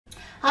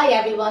Hi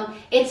everyone,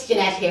 it's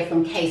Janette here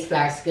from Case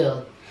Flower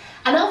School.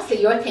 And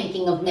obviously you're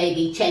thinking of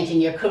maybe changing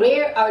your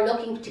career or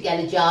looking to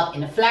get a job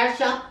in a flower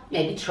shop,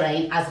 maybe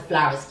train as a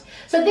florist.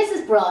 So this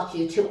has brought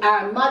you to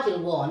our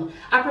Module 1,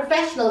 our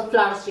Professional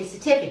Floristry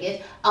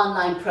Certificate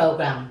online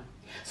programme.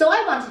 So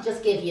I want to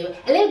just give you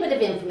a little bit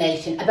of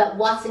information about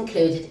what's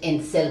included in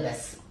the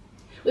syllabus.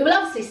 We will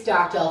obviously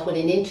start off with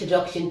an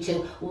introduction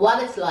to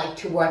what it's like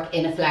to work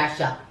in a flower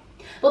shop.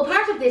 Well,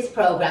 part of this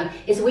programme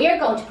is we are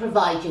going to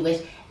provide you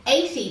with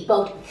 80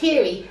 both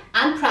theory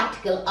and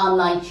practical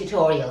online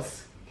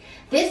tutorials.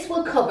 This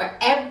will cover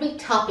every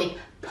topic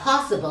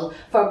possible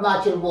for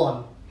Module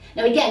 1.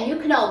 Now again, you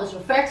can always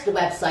refer to the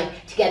website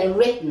to get a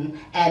written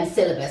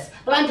syllabus,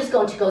 but I'm just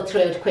going to go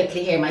through it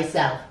quickly here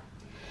myself.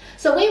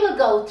 So we will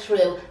go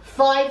through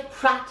 5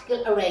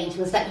 practical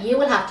arrangements that you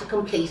will have to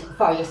complete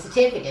for your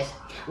certificate.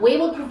 We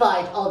will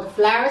provide all the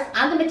flowers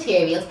and the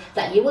materials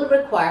that you will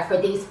require for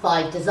these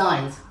 5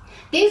 designs.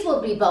 These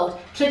will be both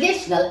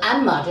traditional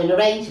and modern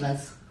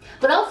arrangements.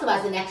 But also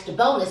as an extra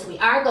bonus, we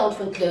are going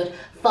to include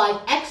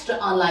 5 extra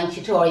online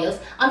tutorials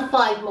on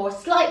 5 more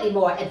slightly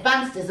more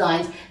advanced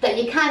designs that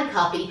you can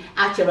copy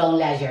at your own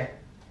leisure.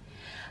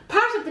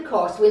 Part of the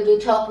course we'll be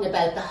talking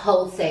about the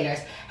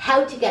wholesalers,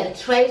 how to get a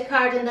trade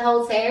card in the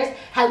wholesalers,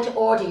 how to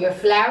order your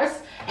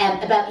flowers,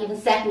 about even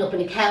setting up an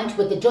account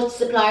with the Dutch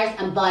suppliers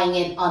and buying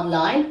in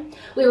online.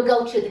 We will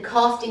go through the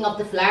costing of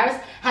the flowers,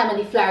 how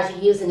many flowers you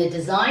use in a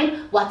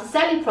design, what the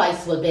selling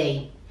price will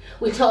be.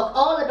 We'll talk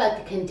all about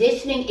the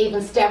conditioning,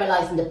 even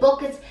sterilising the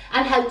buckets,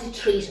 and how to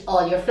treat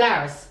all your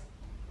flowers.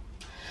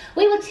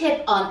 We will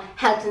tip on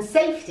health and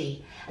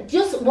safety,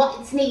 just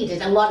what is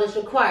needed and what is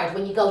required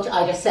when you go to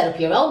either set up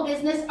your own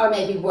business or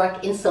maybe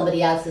work in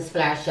somebody else's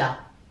flower shop.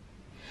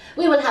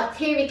 We will have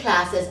theory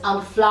classes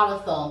on floral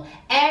foam,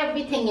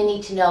 everything you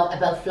need to know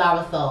about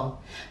floral foam.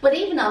 But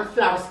even on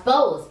florist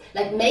bows,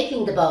 like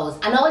making the bows,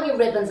 and all your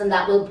ribbons and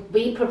that will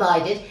be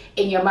provided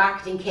in your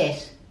marketing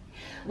kit.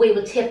 We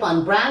will tip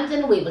on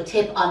branding, we will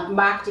tip on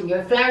marketing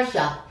your flower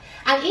shop.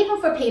 And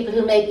even for people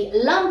who may be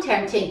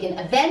long-term thinking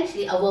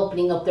eventually of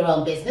opening up their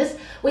own business,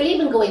 we'll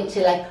even go into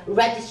like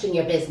registering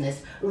your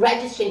business,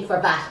 registering for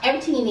VAT,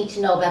 everything you need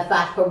to know about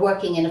VAT for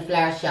working in a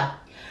flower shop.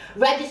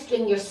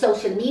 Registering your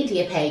social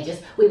media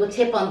pages, we will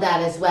tip on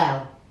that as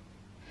well.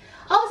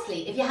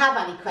 Obviously, if you have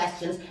any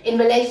questions in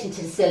relation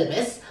to the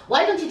syllabus,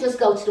 why don't you just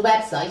go to the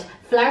website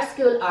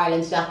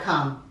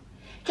flowerschoolisland.com.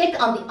 Click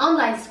on the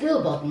online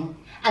school button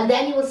and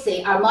then you will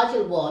see our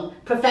Module 1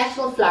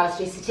 Professional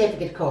Floristry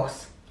Certificate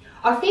course.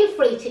 Or feel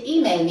free to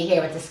email me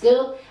here at the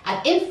school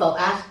at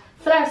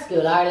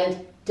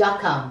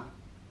info@flowerschoolisland.com.